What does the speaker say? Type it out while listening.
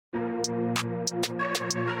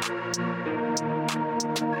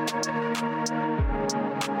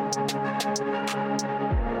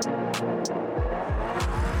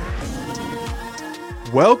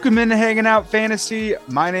Welcome into Hanging Out Fantasy.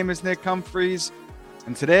 My name is Nick Humphreys,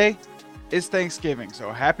 and today is Thanksgiving.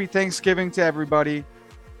 So happy Thanksgiving to everybody.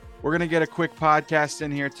 We're going to get a quick podcast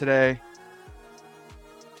in here today.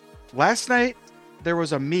 Last night, there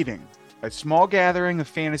was a meeting, a small gathering of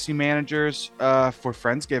fantasy managers for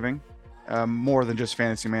Friendsgiving. More than just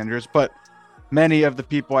fantasy managers, but many of the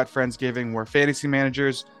people at Friendsgiving were fantasy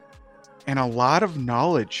managers, and a lot of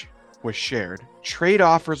knowledge was shared. Trade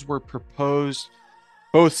offers were proposed,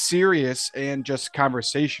 both serious and just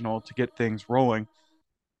conversational to get things rolling.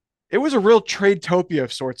 It was a real trade-topia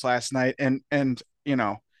of sorts last night, and you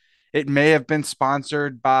know, it may have been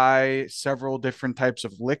sponsored by several different types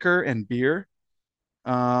of liquor and beer.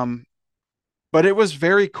 But it was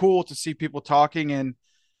very cool to see people talking, and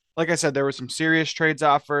like I said, there were some serious trades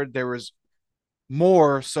offered. There was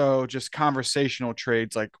more so just conversational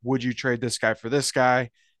trades, like would you trade this guy for this guy,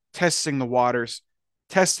 testing the waters,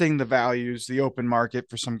 testing the values, the open market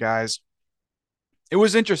for some guys. It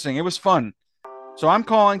was interesting. It was fun. So I'm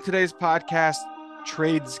calling today's podcast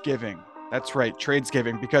Tradesgiving. That's right,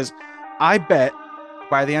 Tradesgiving, because I bet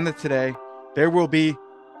by the end of today, there will be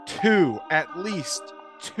at least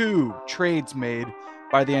two trades made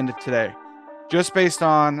by the end of today, just based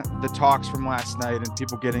on the talks from last night and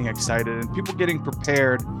people getting excited and people getting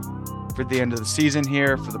prepared for the end of the season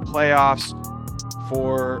here, for the playoffs.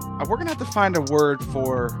 We're going to have to find a word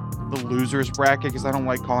for the losers bracket, because I don't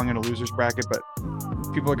like calling it a losers bracket, but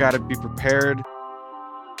people have got to be prepared,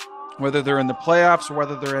 whether they're in the playoffs or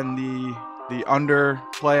whether they're in the under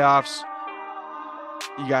playoffs.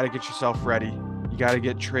 You got to get yourself ready. You got to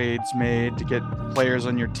get trades made to get players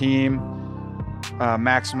on your team,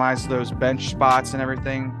 maximize those bench spots and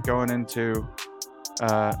everything going into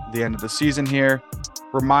the end of the season here.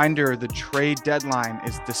 Reminder, the trade deadline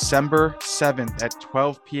is December 7th at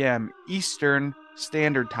 12 p.m. Eastern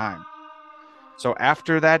Standard Time. So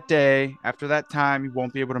after that day, after that time, you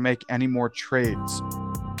won't be able to make any more trades.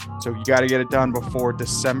 So you got to get it done before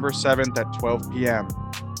December 7th at 12 p.m.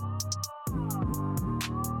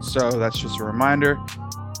 So that's just a reminder.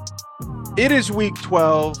 It is week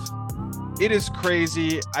 12. It is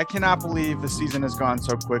crazy. I cannot believe the season has gone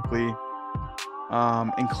so quickly.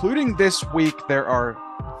 Including this week, there are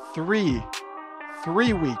three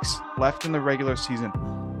weeks left in the regular season.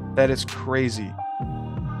 That is crazy.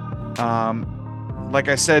 Like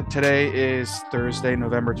I said, today is Thursday,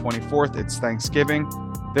 November 24th. It's Thanksgiving.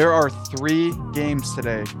 There are 3 games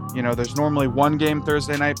today. You know, there's normally one game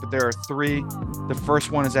Thursday night, but there are 3. The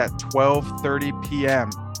first one is at 12:30 p.m.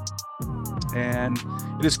 And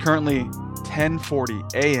it is currently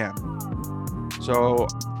 10:40 a.m. So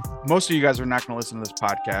most of you guys are not going to listen to this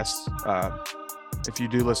podcast. If you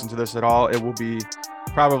do listen to this at all, it will be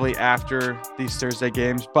probably after these Thursday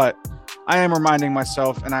games. But I am reminding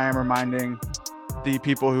myself, and I am reminding the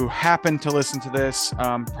people who happen to listen to this,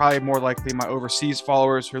 probably more likely my overseas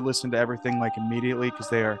followers who listen to everything like immediately,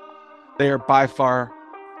 because they are by far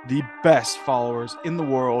the best followers in the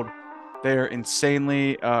world. They are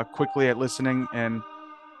insanely quickly at listening and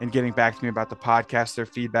getting back to me about the podcast. Their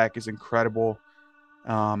feedback is incredible.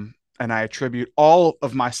 And I attribute all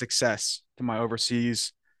of my success to my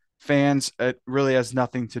overseas fans. It really has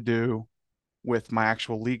nothing to do with my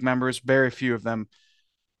actual league members. Very few of them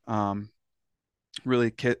really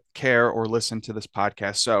care or listen to this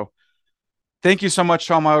podcast. So thank you so much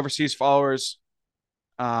to all my overseas followers.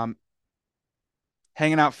 Hanging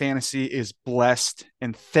Out Fantasy is blessed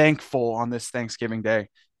and thankful on this Thanksgiving Day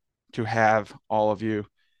to have all of you.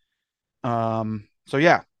 So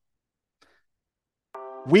yeah.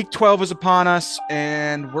 Week 12 is upon us,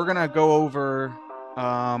 and we're going to go over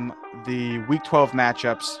the Week 12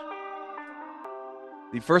 matchups.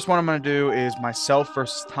 The first one I'm going to do is myself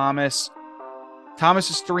versus Thomas.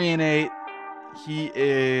 Thomas is 3-8. He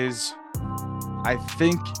is, I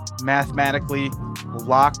think, mathematically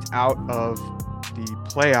locked out of the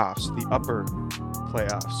playoffs, the upper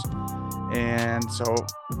playoffs. And so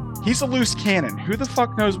he's a loose cannon. Who the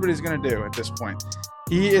fuck knows what he's going to do at this point?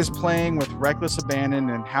 He is playing with reckless abandon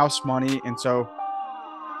and house money, and so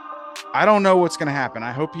I don't know what's going to happen.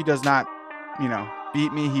 I hope he does not,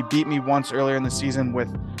 beat me. He beat me once earlier in the season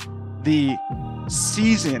with the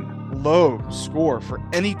season low score for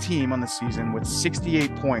any team on the season with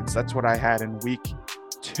 68 points. That's what I had in week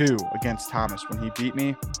 2 against Thomas when he beat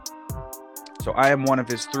me. So I am one of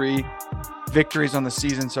his 3 victories on the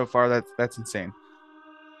season so far. That's insane.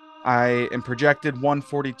 I am projected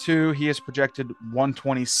 142. He is projected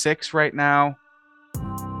 126 right now.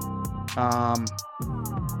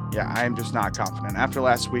 Yeah, I am just not confident. After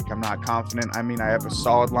last week, I'm not confident. I mean, I have a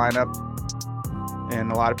solid lineup,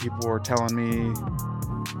 and a lot of people were telling me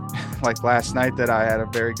like last night that I had a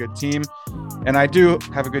very good team. And I do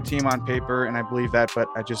have a good team on paper, and I believe that, but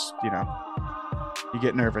I just, you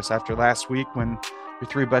get nervous after last week when your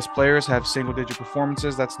three best players have single digit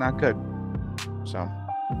performances. That's not good. So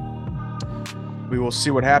we will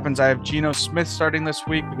see what happens. I have Geno Smith starting this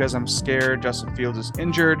week because I'm scared Justin Fields is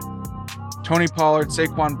injured. Tony Pollard,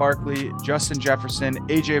 Saquon Barkley, Justin Jefferson,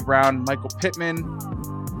 A.J. Brown, Michael Pittman.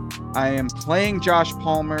 I am playing Josh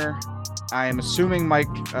Palmer. I am assuming Mike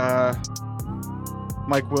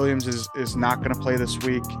Williams is not going to play this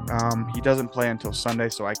week. He doesn't play until Sunday,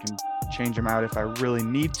 so I can change him out if I really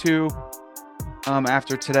need to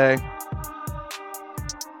after today.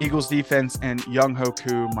 Eagles defense and Young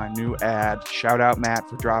Hoku, my new ad. Shout out Matt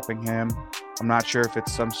for dropping him. I'm not sure if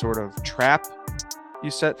it's some sort of trap you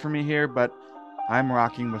set for me here, but I'm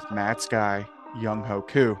rocking with Matt's guy, Young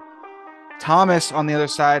Hoku. Thomas on the other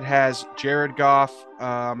side has Jared Goff.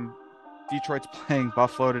 Detroit's playing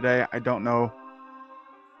Buffalo today. I don't know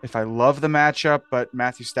if I love the matchup, but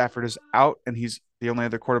Matthew Stafford is out, and he's the only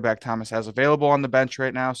other quarterback Thomas has available on the bench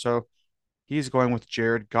right now, so he's going with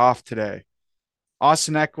Jared Goff today.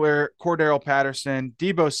 Austin Eckler, Cordero Patterson,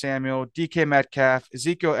 Deebo Samuel, DK Metcalf,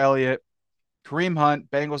 Ezekiel Elliott, Kareem Hunt,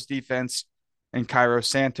 Bengals defense, and Cairo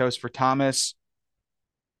Santos for Thomas.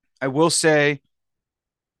 I will say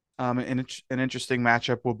an interesting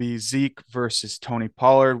matchup will be Zeke versus Tony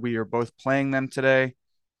Pollard. We are both playing them today,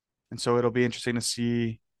 and so it'll be interesting to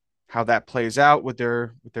see how that plays out with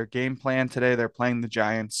their game plan today. They're playing the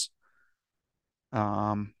Giants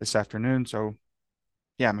this afternoon, so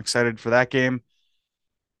yeah, I'm excited for that game.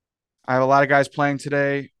 I have a lot of guys playing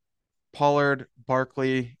today: Pollard,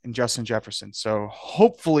 Barkley, and Justin Jefferson. So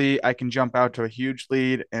hopefully I can jump out to a huge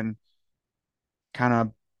lead and kind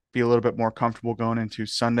of be a little bit more comfortable going into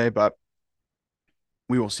Sunday, but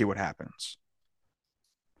we will see what happens.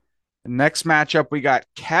 The next matchup, we got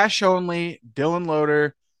cash only Dylan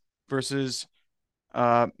Loader versus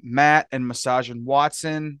Matt and Massage and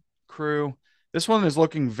Watson crew. This one is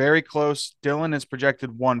looking very close. Dylan is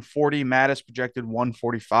projected 140. Matt is projected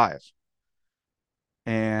 145.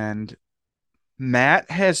 And Matt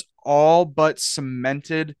has all but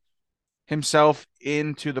cemented himself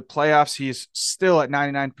into the playoffs. He's still at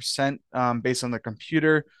 99% based on the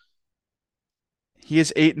computer. He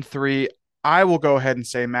is 8-3. I will go ahead and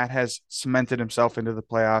say Matt has cemented himself into the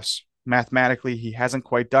playoffs. Mathematically, he hasn't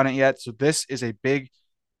quite done it yet. So this is a big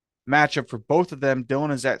matchup for both of them.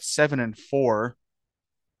 Dylan is at 7-4.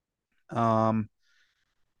 And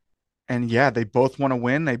yeah, they both want to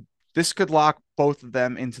win. This could lock both of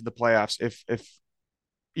them into the playoffs. If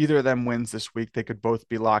either of them wins this week, they could both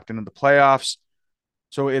be locked into the playoffs.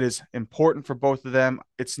 So it is important for both of them.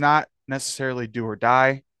 It's not necessarily do or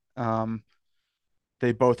die.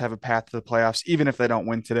 They both have a path to the playoffs, even if they don't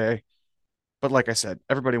win today. But like I said,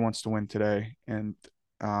 everybody wants to win today. And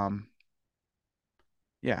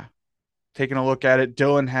yeah, taking a look at it,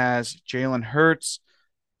 Dylan has Jalen Hurts,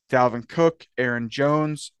 Dalvin Cook, Aaron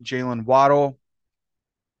Jones, Jalen Waddle,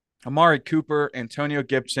 Amari Cooper, Antonio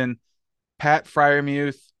Gibson, Pat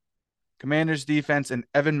Freiermuth, Commanders defense, and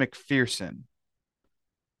Evan McPherson.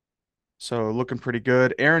 So looking pretty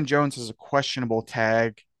good. Aaron Jones has a questionable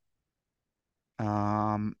tag.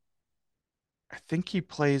 I think he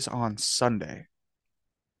plays on Sunday.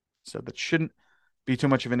 So that shouldn't be too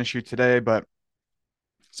much of an issue today, but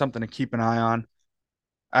something to keep an eye on.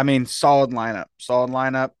 I mean, solid lineup. Solid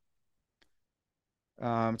lineup.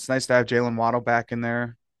 It's nice to have Jalen Waddle back in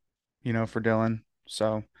there, for Dylan.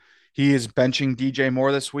 So he is benching DJ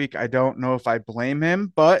Moore this week. I don't know if I blame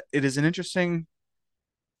him, but that's an interesting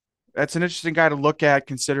guy to look at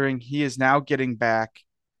considering he is now getting back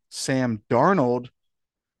Sam Darnold,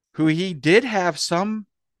 who he did have some,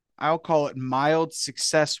 I'll call it mild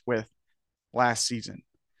success with last season.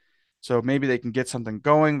 So maybe they can get something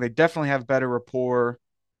going. They definitely have better rapport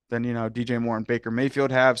than, DJ Moore and Baker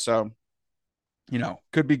Mayfield have. So,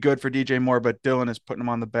 could be good for DJ Moore, but Dylan is putting him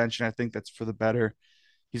on the bench, and I think that's for the better.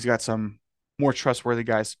 He's got some more trustworthy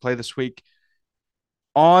guys to play this week.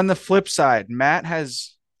 On the flip side, Matt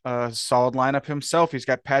has a solid lineup himself. He's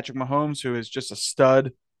got Patrick Mahomes, who is just a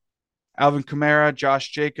stud, Alvin Kamara, Josh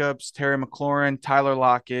Jacobs, Terry McLaurin, Tyler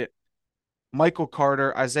Lockett, Michael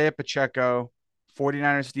Carter, Isaiah Pacheco,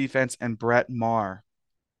 49ers defense, and Brett Maher.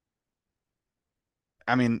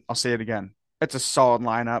 I mean, I'll say it again. It's a solid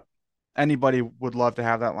lineup. Anybody would love to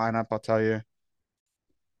have that lineup, I'll tell you.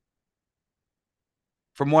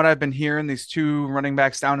 From what I've been hearing, these two running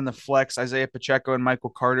backs down in the flex, Isaiah Pacheco and Michael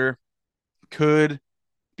Carter, could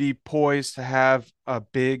be poised to have a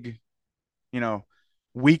big,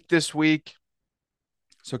 week this week.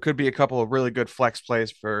 So it could be a couple of really good flex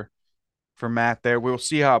plays for for Matt there. We'll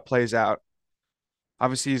see how it plays out.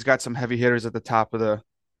 Obviously, he's got some heavy hitters at the top of the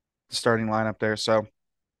starting lineup there. So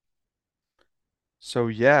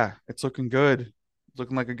yeah, it's looking good.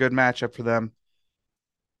 Looking like a good matchup for them.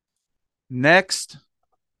 Next,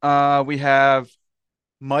 we have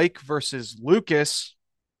Mike versus Lucas.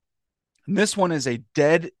 And this one is a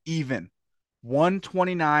dead even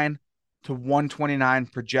 129 to 129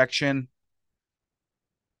 projection.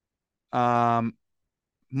 Um,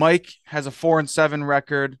 Mike has a 4-7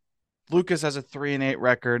 record. Lucas has a 3-8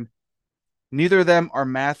 record. Neither of them are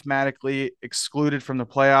mathematically excluded from the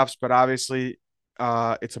playoffs, but obviously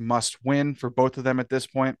it's a must win for both of them at this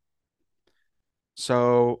point.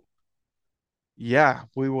 So, yeah,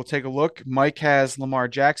 we will take a look. Mike has Lamar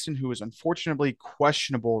Jackson, who is unfortunately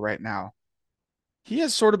questionable right now. He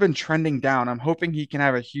has sort of been trending down. I'm hoping he can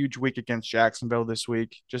have a huge week against Jacksonville this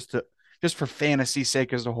week, just for fantasy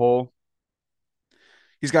sake as a whole.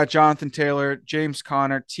 He's got Jonathan Taylor, James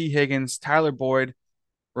Conner, T. Higgins, Tyler Boyd,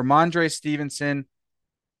 Ramondre Stevenson,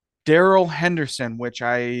 Daryl Henderson, which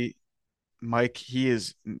Mike, he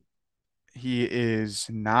is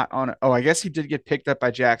not on. Oh, I guess he did get picked up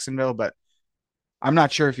by Jacksonville, but I'm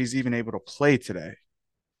not sure if he's even able to play today.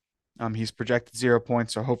 He's projected 0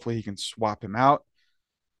 points, so hopefully he can swap him out.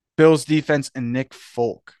 Bills defense and Nick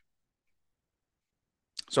Folk.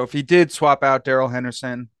 So if he did swap out Daryl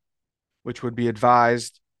Henderson, which would be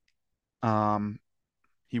advised, um,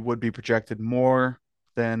 he would be projected more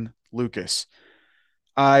than Lucas.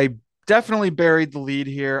 I definitely buried the lead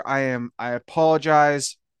here. I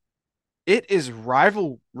apologize. It is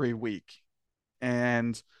rivalry week,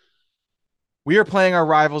 and we are playing our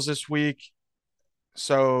rivals this week.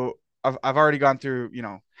 So I've already gone through,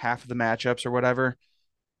 half of the matchups or whatever.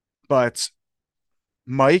 But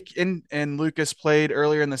Mike and Lucas played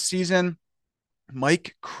earlier in the season.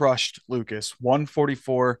 Mike crushed Lucas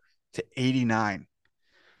 144 to 89.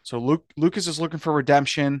 So Lucas is looking for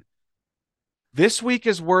redemption. This week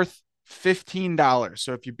is worth $15.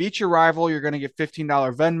 So if you beat your rival, you're going to get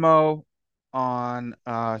 $15 Venmo on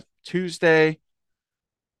Tuesday.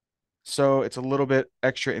 So it's a little bit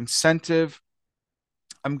extra incentive.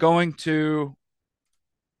 I'm going to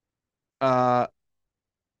uh,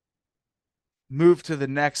 move to the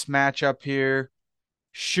next matchup here.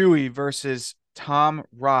 Shuey versus Tom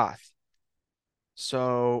Roth.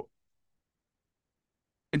 So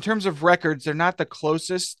in terms of records, they're not the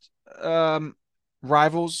closest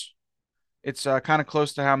rivals. It's kind of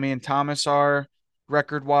close to how me and Thomas are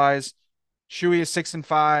record wise. Shuey is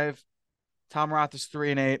 6-5. Tom Roth is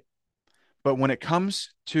 3-8. But when it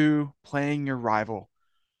comes to playing your rival,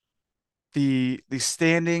 the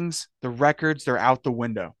standings, the records, they're out the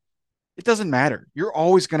window. It doesn't matter. You're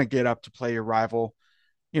always going to get up to play your rival.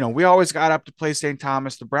 We always got up to play St.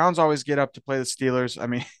 Thomas. The Browns always get up to play the Steelers. I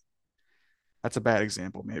mean, that's a bad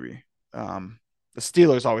example, maybe. The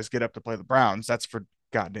Steelers always get up to play the Browns. That's for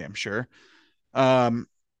goddamn sure. Um,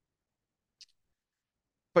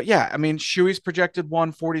 but yeah, I mean, Shuey's projected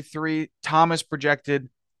 143. Thomas projected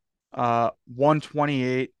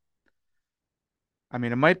 128. I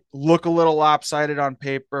mean, it might look a little lopsided on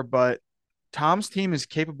paper, but Tom's team is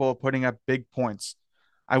capable of putting up big points.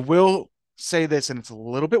 I will say this, and it's a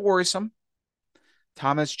little bit worrisome.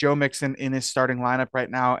 Thomas Joe Mixon in his starting lineup right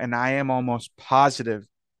now, and I am almost positive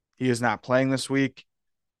he is not playing this week.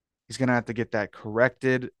 He's going to have to get that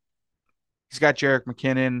corrected. He's got Jerick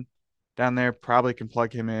McKinnon down there, probably can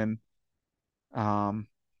plug him in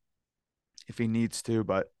if he needs to,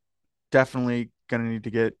 but definitely going to need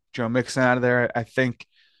to get Joe Mixon out of there. I think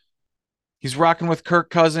he's rocking with Kirk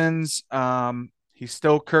Cousins. He's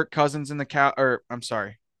still Kirk Cousins in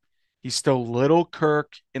he's still Little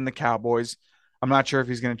Kirk in the Cowboys. I'm not sure if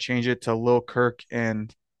he's going to change it to Lil Kirk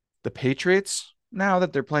and the Patriots now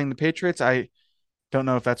that they're playing the Patriots. I don't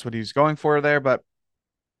know if that's what he's going for there, but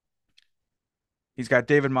he's got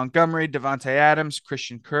David Montgomery, Devontae Adams,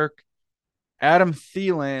 Christian Kirk, Adam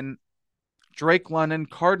Thielen, Drake London,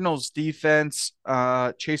 Cardinals defense,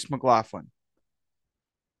 Chase McLaughlin.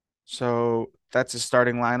 So that's his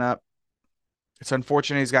starting lineup. It's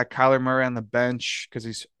unfortunate he's got Kyler Murray on the bench because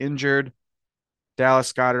he's injured.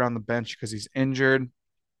 Dallas Goedert on the bench because he's injured.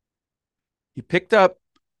 He picked up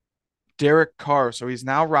Derek Carr, so he's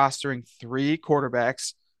now rostering 3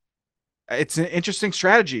 quarterbacks. It's an interesting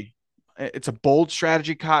strategy. It's a bold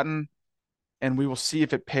strategy, Cotton, and we will see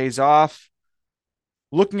if it pays off.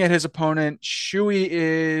 Looking at his opponent, Shuey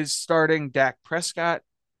is starting Dak Prescott,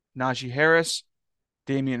 Najee Harris,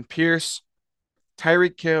 Damian Pierce,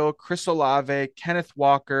 Tyreek Hill, Chris Olave, Kenneth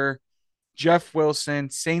Walker, Jeff Wilson,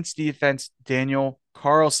 Saints defense, Daniel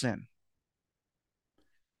Carlson.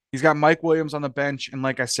 He's got Mike Williams on the bench, and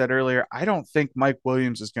like I said earlier, I don't think Mike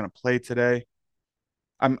Williams is going to play today.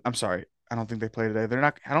 I'm sorry, I don't think they play today. They're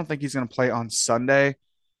not. I don't think he's going to play on Sunday.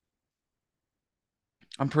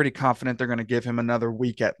 I'm pretty confident they're going to give him another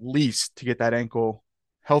week at least to get that ankle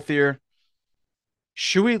healthier.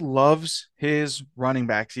 Shuey loves his running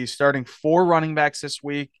backs. He's starting 4 running backs this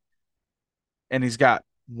week, and he's got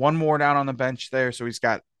one more down on the bench there. So he's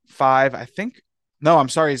got 5, I think. No, I'm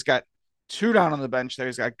sorry. He's got 2 down on the bench there.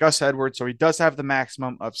 He's got Gus Edwards. So he does have the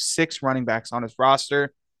maximum of 6 running backs on his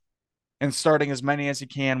roster and starting as many as he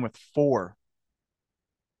can with 4.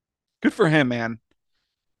 Good for him, man.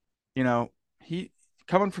 You know, he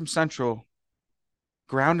coming from Central,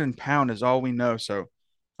 ground and pound is all we know. So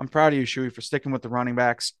I'm proud of you, Shuey, for sticking with the running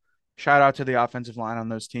backs. Shout out to the offensive line on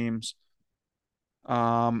those teams.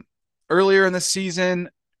 Um, Earlier in the season,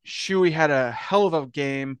 Shuey had a hell of a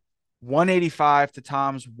game, 185 to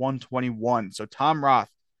Tom's 121. So Tom Roth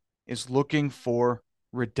is looking for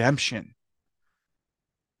redemption.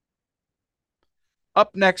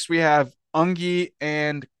 Up next, we have Ungi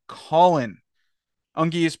and Colin.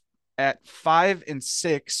 Ungi is at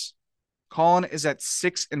 5-6. Colin is at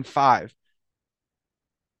 6-5.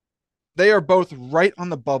 They are both right on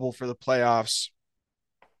the bubble for the playoffs,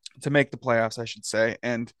 to make the playoffs, I should say,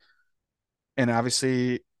 and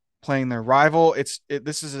obviously playing their rival.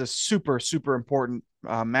 This is a super important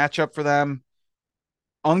matchup for them.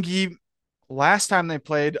 Ungi, last time they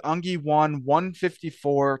played, Ungi won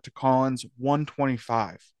 154 to Collins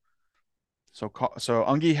 125. So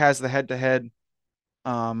Ungi has the head to head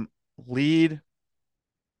lead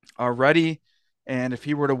already. And if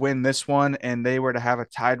he were to win this one and they were to have a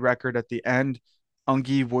tied record at the end,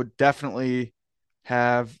 Ungi would definitely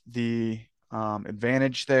have the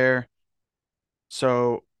advantage there.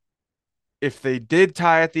 So if they did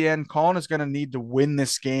tie at the end, Colin is going to need to win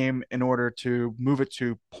this game in order to move it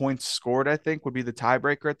to points scored, I think would be the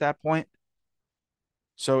tiebreaker at that point.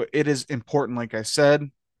 So it is important, like I said.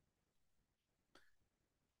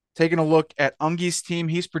 Taking a look at Ungi's team,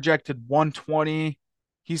 he's projected 120.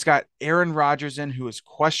 He's got Aaron Rodgers in, who is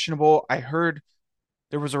questionable. I heard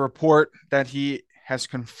there was a report that he has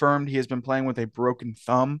confirmed he has been playing with a broken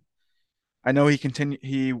thumb. I know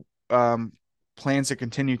he um, plans to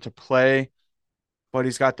continue to play, but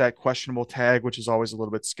he's got that questionable tag, which is always a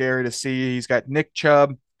little bit scary to see. He's got Nick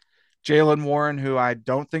Chubb, Jalen Warren, who I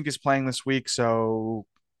don't think is playing this week, so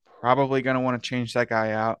probably going to want to change that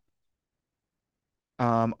guy out.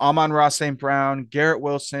 Amon-Ra St. Brown, Garrett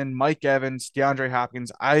Wilson, Mike Evans, DeAndre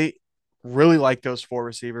Hopkins. I really like those 4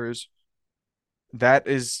 receivers. That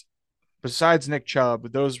is, besides Nick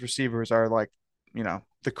Chubb, those receivers are like,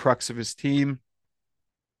 the crux of his team.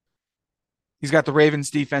 He's got the Ravens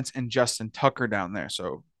defense and Justin Tucker down there.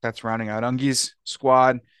 So that's rounding out Ungi's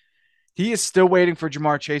squad. He is still waiting for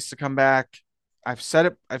Jamar Chase to come back. I've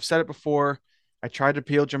said it before. I tried to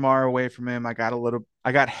peel Jamar away from him. I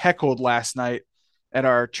got heckled last night at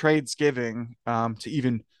our Tradesgiving to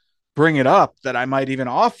even bring it up that I might even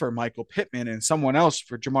offer Michael Pittman and someone else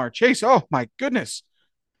for Jamar Chase. Oh my goodness.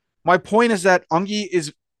 My point is that Ungi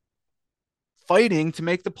is fighting to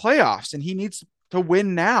make the playoffs and he needs to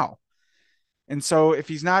win now. And so if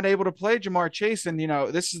he's not able to play Jamar Chase, and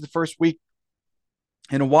this is the first week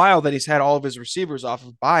in a while that he's had all of his receivers off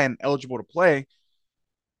of bye and eligible to play.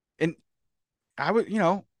 And I would,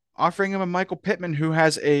 offering him a Michael Pittman who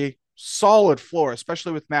has a solid floor,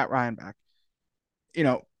 especially with Matt Ryan back,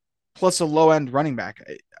 plus a low end running back.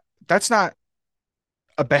 That's not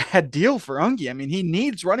a bad deal for Ungi. I mean, he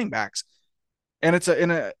needs running backs. And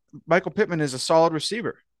Michael Pittman is a solid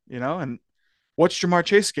receiver, and what's Jamar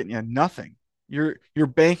Chase getting you? Nothing. You're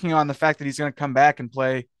banking on the fact that he's going to come back and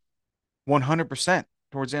play 100%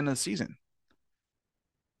 towards the end of the season.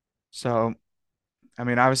 So, I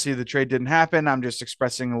mean, obviously the trade didn't happen. I'm just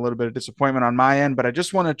expressing a little bit of disappointment on my end, but I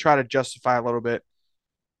just want to try to justify a little bit.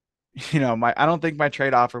 I don't think my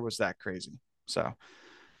trade offer was that crazy. So,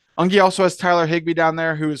 Ungi also has Tyler Higbee down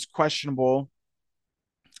there, who is questionable.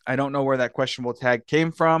 I don't know where that questionable tag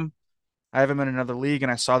came from. I have him in another league,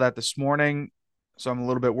 and I saw that this morning, so I'm a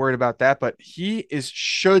little bit worried about that. But he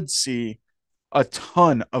should see a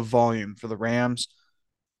ton of volume for the Rams.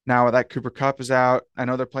 Now that Cooper Kupp is out, I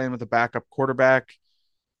know they're playing with a backup quarterback,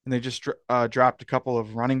 and they just dropped a couple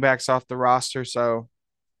of running backs off the roster. So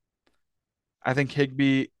I think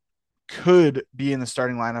Higbee could be in the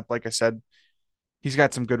starting lineup. Like I said, he's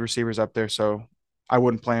got some good receivers up there, so I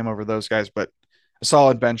wouldn't play him over those guys, but a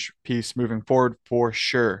solid bench piece moving forward for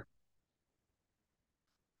sure.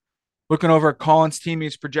 Looking over at Collins' team,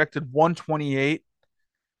 he's projected 128.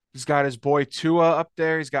 He's got his boy Tua up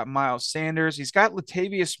there. He's got Miles Sanders. He's got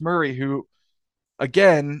Latavius Murray, who,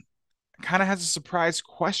 again, kind of has a surprise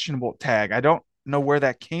questionable tag. I don't know where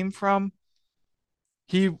that came from.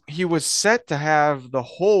 He was set to have the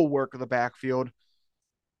whole work of the backfield.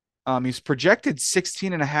 He's projected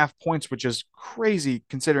 16 and a half points, which is crazy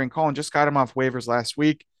considering Colin just got him off waivers last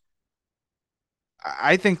week.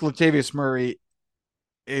 I think Latavius Murray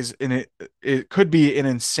is in it. It could be an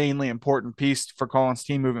insanely important piece for Colin's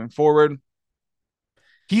team moving forward.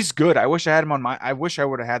 He's good. I wish I had him on my. I wish I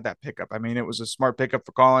would have had that pickup. I mean, it was a smart pickup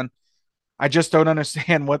for Colin. I just don't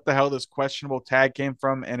understand what the hell this questionable tag came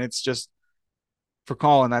from, and it's just for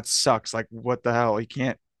Colin that sucks. Like, what the hell? He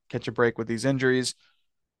can't catch a break with these injuries.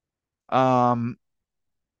 Um,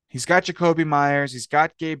 he's got Jacoby Myers, he's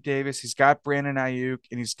got Gabe Davis, he's got Brandon Ayuk,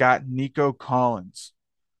 and he's got Nico Collins.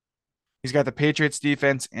 He's got the Patriots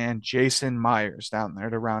defense and Jason Myers down there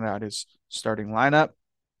to round out his starting lineup.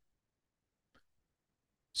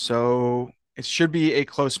 So it should be a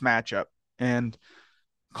close matchup. And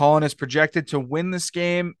Colin is projected to win this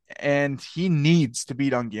game, and he needs to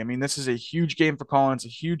beat Ungi. I mean, this is a huge game for Colin. It's a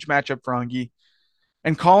huge matchup for Ungi.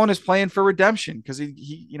 And Colin is playing for redemption because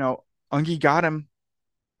Ungi got him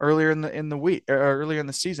earlier in the week, or earlier in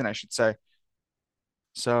the season, I should say.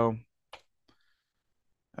 So,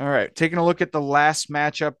 all right, taking a look at the last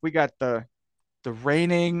matchup, we got the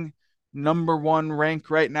reigning number one rank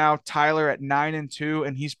right now, Tyler at 9-2,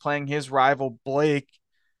 and he's playing his rival Blake,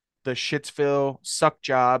 the Shitsville Suck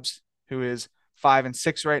Jobs, who is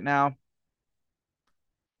 5-6 right now.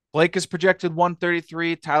 Blake is projected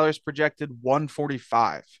 133. Tyler's projected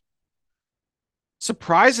 145.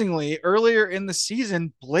 Surprisingly, earlier in the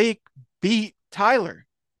season, Blake beat Tyler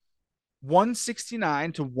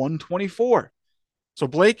 169 to 124. So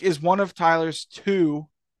Blake is one of Tyler's two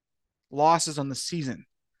losses on the season.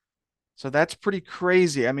 So that's pretty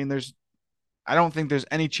crazy. I mean, I don't think there's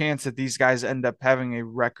any chance that these guys end up having a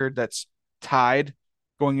record that's tied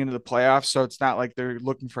going into the playoffs. So it's not like they're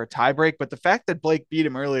looking for a tiebreak. But the fact that Blake beat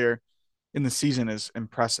him earlier in the season is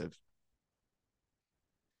impressive.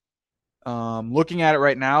 Looking at it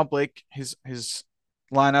right now, Blake, his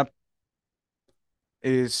lineup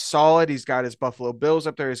is solid. He's got his Buffalo Bills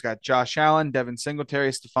up there. He's got Josh Allen, Devin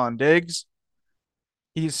Singletary, Stephon Diggs.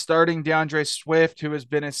 He's starting DeAndre Swift, who has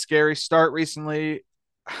been a scary start recently.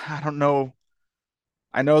 I don't know.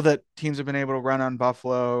 I know that teams have been able to run on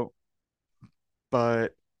Buffalo,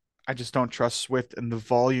 but I just don't trust Swift and the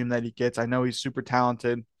volume that he gets. I know he's super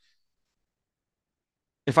talented.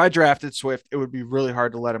 If I drafted Swift, it would be really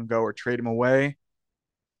hard to let him go or trade him away.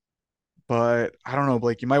 But I don't know,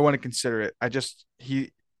 Blake. You might want to consider it.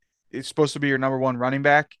 He is supposed to be your number one running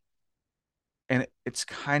back, and it's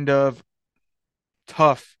kind of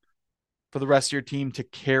tough for the rest of your team to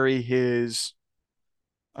carry his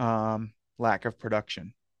lack of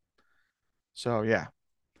production. So yeah,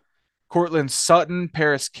 Cortland Sutton,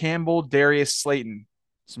 Paris Campbell, Darius Slayton,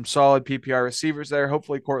 some solid PPR receivers there.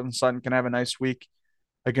 Hopefully, Cortland Sutton can have a nice week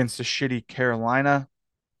against a shitty Carolina.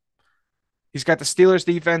 He's got the Steelers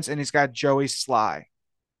defense and he's got Joey Sly.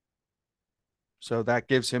 So that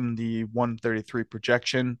gives him the 133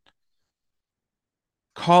 projection.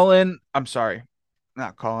 I'm sorry,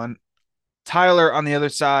 not Colin. Tyler on the other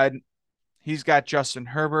side, he's got Justin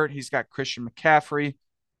Herbert. He's got Christian McCaffrey.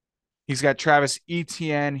 He's got Travis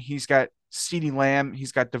Etienne. He's got CeeDee Lamb.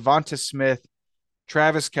 He's got Devonta Smith,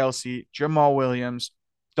 Travis Kelce, Jamal Williams,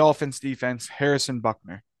 Dolphins defense, Harrison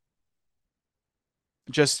Buckner.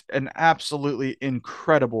 Just an absolutely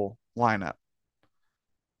incredible lineup.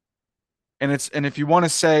 And if you want to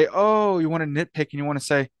say, oh, you want to nitpick and you want to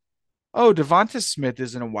say, oh, Devonta Smith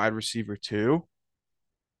isn't a wide receiver too.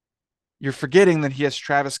 You're forgetting that he has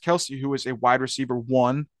Travis Kelce, who is a wide receiver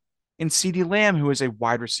one, and CeeDee Lamb, who is a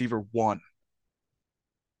wide receiver one.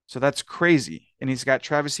 So that's crazy. And he's got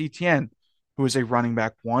Travis Etienne, who is a running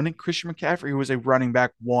back one, and Christian McCaffrey, who is a running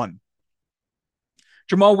back one.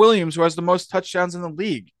 Jamal Williams, who has the most touchdowns in the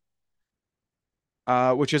league,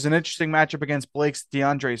 which is an interesting matchup against Blake's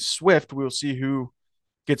DeAndre Swift. We'll see who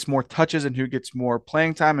gets more touches and who gets more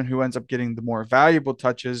playing time and who ends up getting the more valuable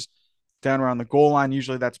touches down around the goal line.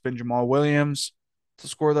 Usually that's been Jamal Williams to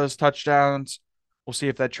score those touchdowns. We'll see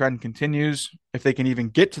if that trend continues, if they can even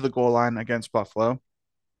get to the goal line against Buffalo.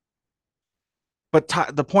 But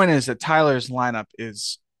the point is that Tyler's lineup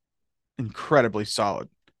is incredibly solid,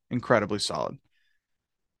 incredibly solid.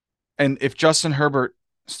 And if Justin Herbert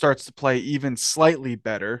starts to play even slightly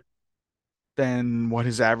better than what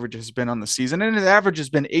his average has been on the season, and his average has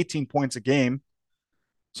been 18 points a game,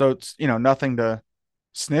 so it's nothing to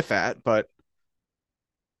sniff at. But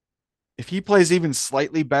if he plays even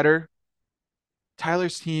slightly better,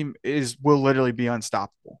 Tyler's team will literally be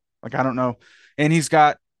unstoppable. Like, I don't know. And he's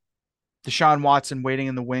got Deshaun Watson waiting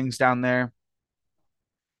in the wings down there.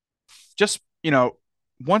 Just,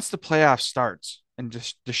 once the playoff starts and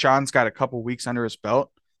just Deshaun's got a couple weeks under his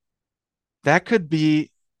belt, that could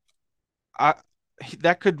be uh,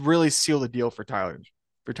 that could really seal the deal for Tyler's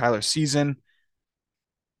season.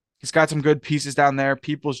 He's got some good pieces down there.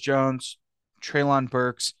 Peoples Jones, Treylon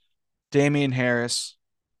Burks, Damian Harris.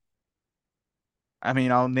 I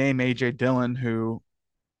mean, I'll name AJ Dillon, who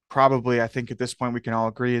probably I think at this point we can all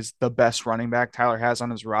agree is the best running back Tyler has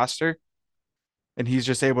on his roster. And he's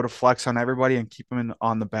just able to flex on everybody and keep him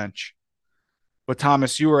on the bench. But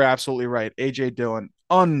Thomas, you were absolutely right. AJ Dillon,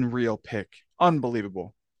 unreal pick.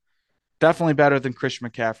 Unbelievable. Definitely better than Christian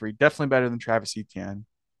McCaffrey. Definitely better than Travis Etienne.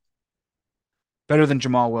 Better than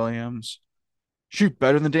Jamal Williams. Shoot,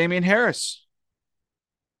 better than Damian Harris.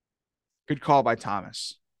 Good call by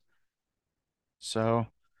Thomas. So,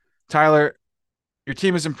 Tyler, your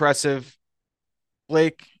team is impressive.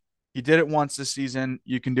 Blake, you did it once this season.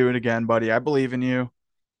 You can do it again, buddy. I believe in you.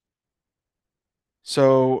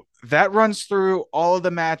 So that runs through all of the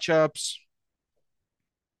matchups.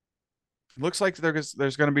 Looks like there's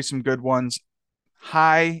going to be some good ones.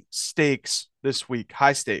 High stakes this week.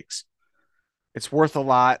 High stakes. It's worth a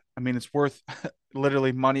lot. I mean, it's worth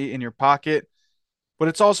literally money in your pocket, but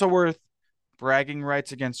it's also worth bragging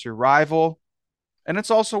rights against your rival. And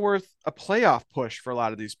it's also worth a playoff push for a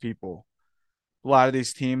lot of these people, a lot of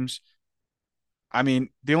these teams. I mean,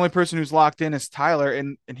 the only person who's locked in is Tyler,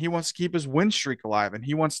 and he wants to keep his win streak alive, and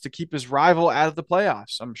he wants to keep his rival out of the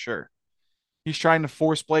playoffs, I'm sure. He's trying to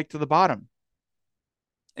force Blake to the bottom.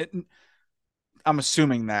 I'm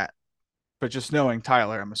assuming that, but just knowing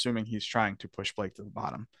Tyler, I'm assuming he's trying to push Blake to the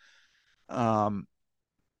bottom. Um,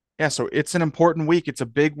 yeah, so it's an important week. It's a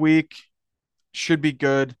big week. Should be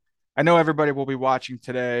good. I know everybody will be watching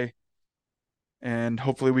today, and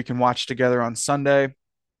hopefully we can watch together on Sunday,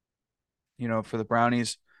 for the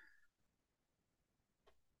Brownies.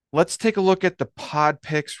 Let's take a look at the pod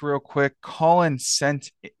picks real quick. Colin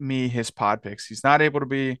sent me his pod picks. He's not able to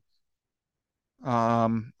be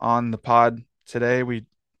on the pod today.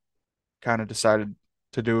 Kind of decided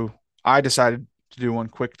to do I decided to do one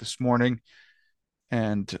quick this morning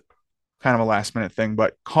and kind of a last minute thing,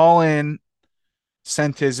 but Colin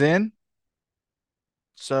sent his in.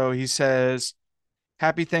 So he says,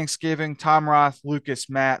 Happy Thanksgiving, Tom Roth, Lucas,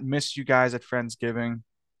 Matt. Missed you guys at Friendsgiving.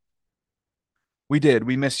 We did.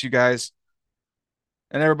 We missed you guys.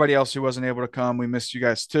 And everybody else who wasn't able to come, we missed you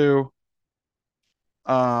guys too.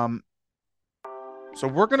 So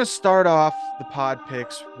we're gonna start off the pod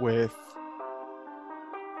picks with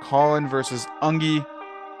Colin versus Ungi.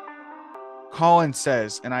 Colin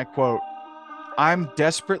says, and I quote, I'm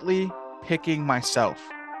desperately picking myself.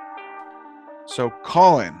 So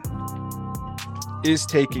Colin is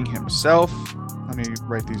taking himself. Let me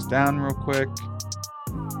write these down real quick.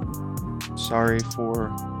 Sorry for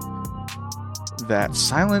that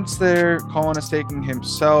silence there. Colin is taking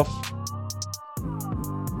himself.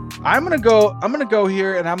 I'm gonna go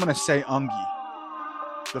here and I'm gonna say Ungi.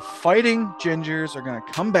 The Fighting Gingers are gonna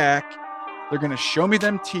come back. They're gonna show me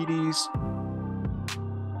them TDs.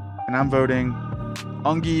 And I'm voting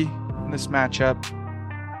Ungi in this matchup.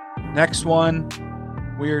 Next one,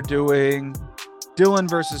 we are doing Dylan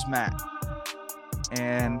versus Matt.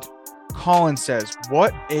 And Colin says,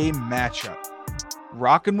 what a matchup.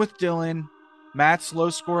 Rocking with Dylan. Matt's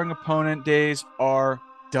low-scoring opponent days are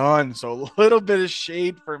done. So a little bit of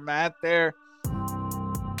shade for Matt there.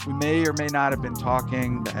 We may or may not have been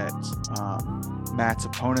talking that Matt's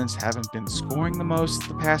opponents haven't been scoring the most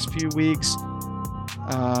the past few weeks.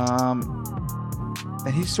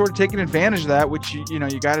 And he's sort of taking advantage of that, which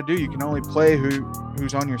you got to do. You can only play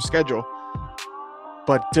who's on your schedule.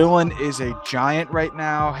 But Dylan is a giant right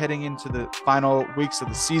now heading into the final weeks of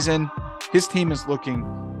the season. His team is looking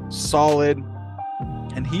solid,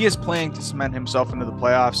 and he is playing to cement himself into the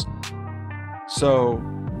playoffs. So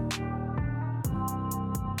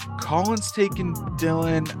Colin's taking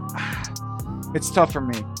Dylan. It's tough for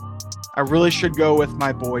me. I really should go with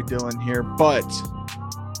my boy Dylan here, but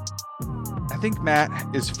I think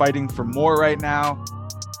Matt is fighting for more right now.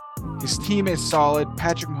 His team is solid.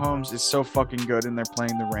 Patrick Mahomes is so fucking good, and they're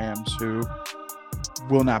playing the Rams, who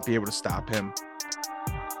will not be able to stop him.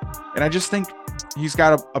 And I just think he's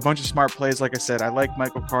got a bunch of smart plays. Like I said, I like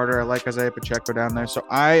Michael Carter. I like Isaiah Pacheco down there. So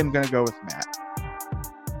I am going to go with Matt.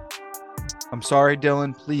 I'm sorry,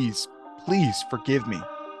 Dylan. Please forgive me.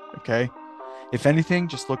 Okay? If anything,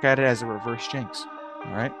 just look at it as a reverse jinx.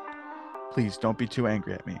 All right? Please don't be too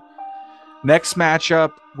angry at me. Next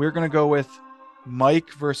matchup, we're going to go with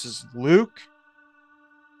Mike versus Luke.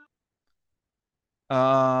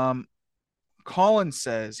 Colin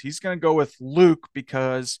says he's going to go with Luke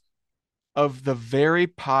because of the very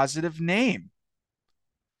positive name,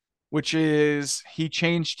 which is he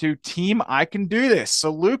changed to Team I Can Do This.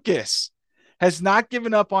 So Lucas has not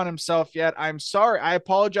given up on himself yet. I'm sorry. I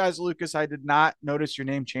apologize, Lucas. I did not notice your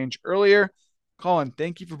name change earlier. Colin,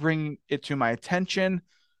 thank you for bringing it to my attention.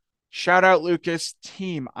 Shout out, Lucas.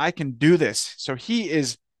 Team I Can Do This. So he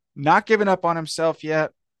is not giving up on himself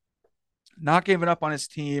yet, not giving up on his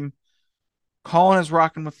team. Colin is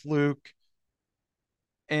rocking with Luke.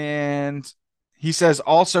 And he says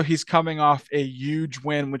also he's coming off a huge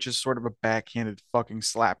win, which is sort of a backhanded fucking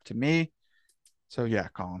slap to me. So yeah,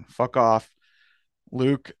 Colin, fuck off.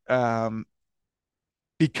 Luke,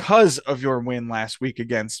 because of your win last week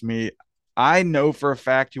against me, I know for a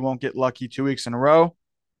fact you won't get lucky 2 weeks in a row.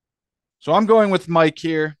 So I'm going with Mike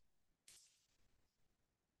here.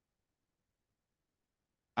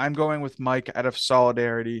 I'm going with Mike out of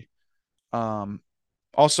solidarity. Um,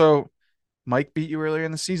 Also, Mike beat you earlier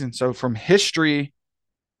in the season. So from history,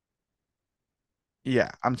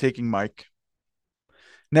 yeah, I'm taking Mike.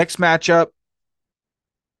 Next matchup,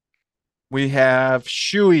 we have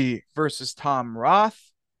Shuey versus Tom Roth.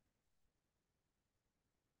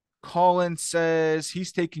 Colin says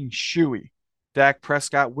he's taking Shuey. Dak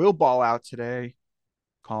Prescott will ball out today.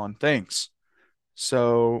 Colin thinks.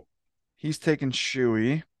 So he's taking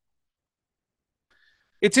Shuey.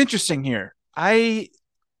 It's interesting here. I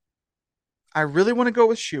really want to go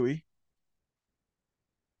with Shuey,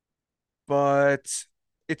 but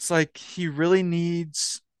it's like he really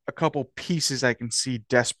needs a couple pieces I can see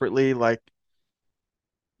desperately. Like,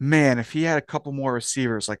 man, if he had a couple more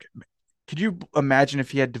receivers, like, could you imagine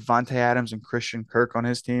if he had Devontae Adams and Christian Kirk on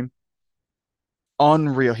his team?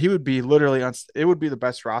 Unreal. He would be literally on. It would be the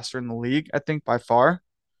best roster in the league, I think, by far.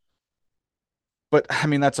 But I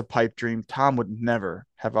mean, that's a pipe dream. Tom would never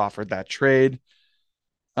have offered that trade.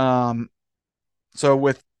 Um, so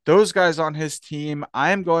with those guys on his team,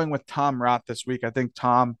 I am going with Tom Roth this week. I think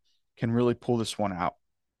Tom can really pull this one out.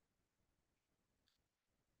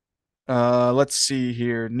 Let's see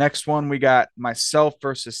here. Next one, we got myself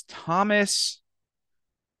versus Thomas.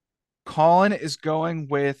 Colin is going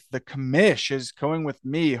with the commish, is going with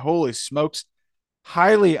me. Holy smokes.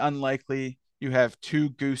 Highly unlikely you have two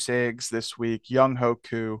goose eggs this week. Young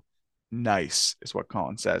Hoku, nice, is what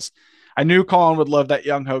Colin says. I knew Colin would love that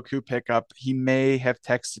Young Hoku pickup. He may have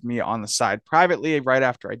texted me on the side privately right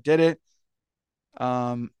after I did it.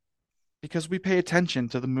 Um, because we pay attention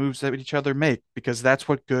to the moves that each other make, because that's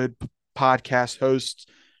what good podcast hosts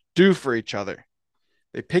do for each other.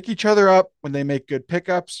 They pick each other up when they make good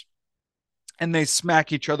pickups, and they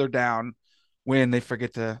smack each other down when they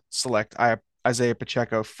forget to select Isaiah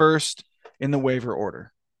Pacheco first in the waiver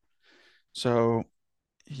order. So,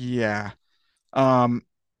 yeah. Um,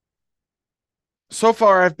 so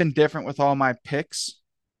far, I've been different with all my picks,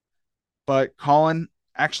 but Colin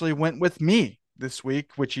actually went with me this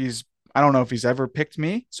week, which I don't know if he's ever picked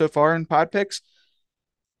me so far in pod picks.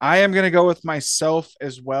 I am going to go with myself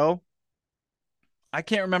as well. I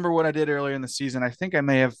can't remember what I did earlier in the season. I think I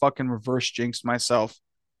may have fucking reverse jinxed myself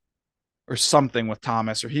or something with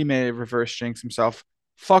Thomas, or he may have reverse jinxed himself.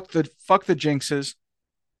 Fuck the jinxes.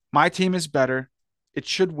 My team is better. It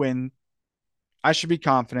should win. I should be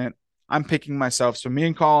confident. I'm picking myself. So me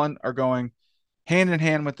and Colin are going hand in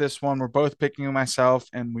hand with this one. We're both picking myself,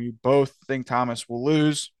 and we both think Thomas will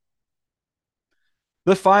lose.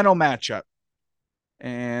 The final matchup,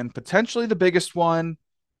 and potentially the biggest one,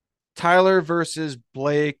 Tyler versus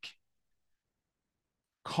Blake.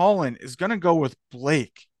 Colin is going to go with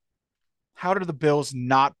Blake. How did the Bills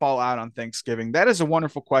not ball out on Thanksgiving? That is a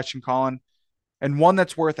wonderful question, Colin, and one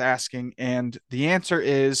that's worth asking. And the answer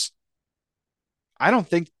is I don't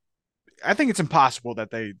think, I think it's impossible that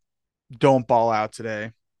they don't ball out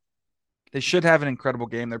today. They should have an incredible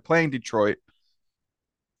game. They're playing Detroit.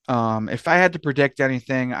 If I had to predict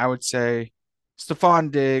anything, I would say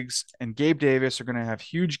Stephon Diggs and Gabe Davis are going to have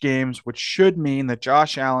huge games, which should mean that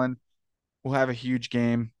Josh Allen will have a huge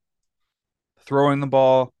game throwing the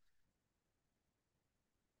ball.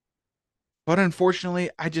 But unfortunately,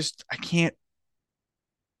 I can't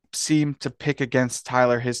seem to pick against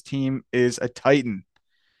Tyler. His team is a Titan.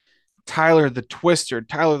 Tyler the Twister,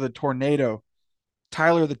 Tyler the Tornado,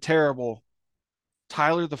 Tyler the Terrible,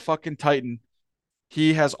 Tyler the fucking Titan.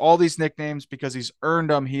 He has all these nicknames because he's earned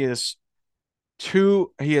them. He is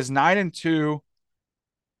 9-2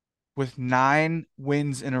 with 9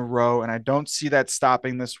 wins in a row, and I don't see that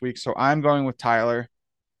stopping this week. So I'm going with Tyler.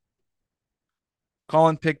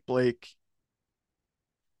 Colin pick Blake.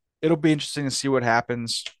 It'll be interesting to see what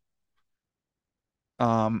happens.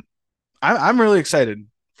 Um, I'm really excited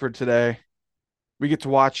for today. we get to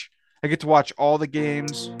watch. I get to watch all the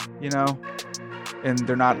games, and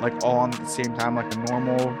they're not like all on at the same time like a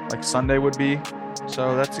normal like Sunday would be.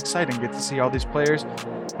 So that's exciting. Get to see all these players.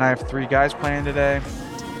 And I have 3 guys playing today.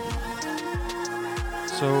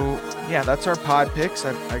 So yeah, that's our pod picks.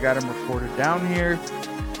 I got them recorded down here.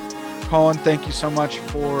 Colin, thank you so much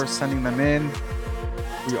for sending them in.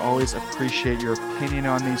 We always appreciate your opinion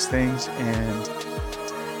on these things, and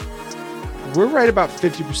we're right about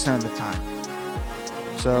 50% of the time.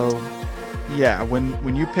 So yeah,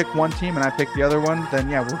 when you pick one team and I pick the other one, then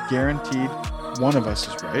yeah, we're guaranteed one of us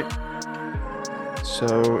is right.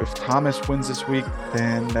 So if Thomas wins this week,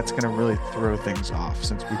 then that's going to really throw things off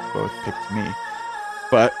since we both picked me.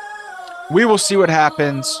 But we will see what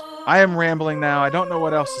happens. I am rambling now. I don't know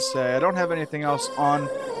what else to say. I don't have anything else on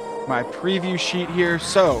my preview sheet here.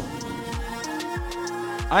 So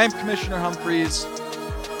I am Commissioner Humphreys.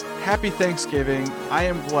 Happy Thanksgiving. I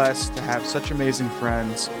am blessed to have such amazing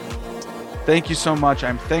friends. Thank you so much.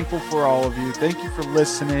 I'm thankful for all of you. Thank you for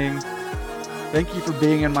listening. Thank you for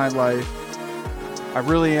being in my life. I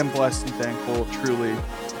really am blessed and thankful, truly.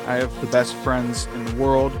 I have the best friends in the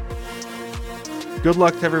world. Good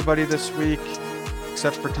luck to everybody this week,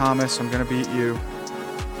 except for Thomas. I'm going to beat you.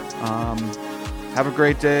 Have a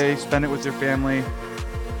great day. Spend it with your family.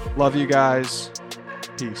 Love you guys.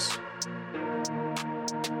 Peace.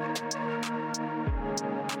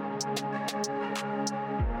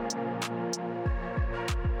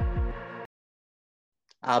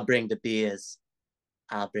 I'll bring the beers.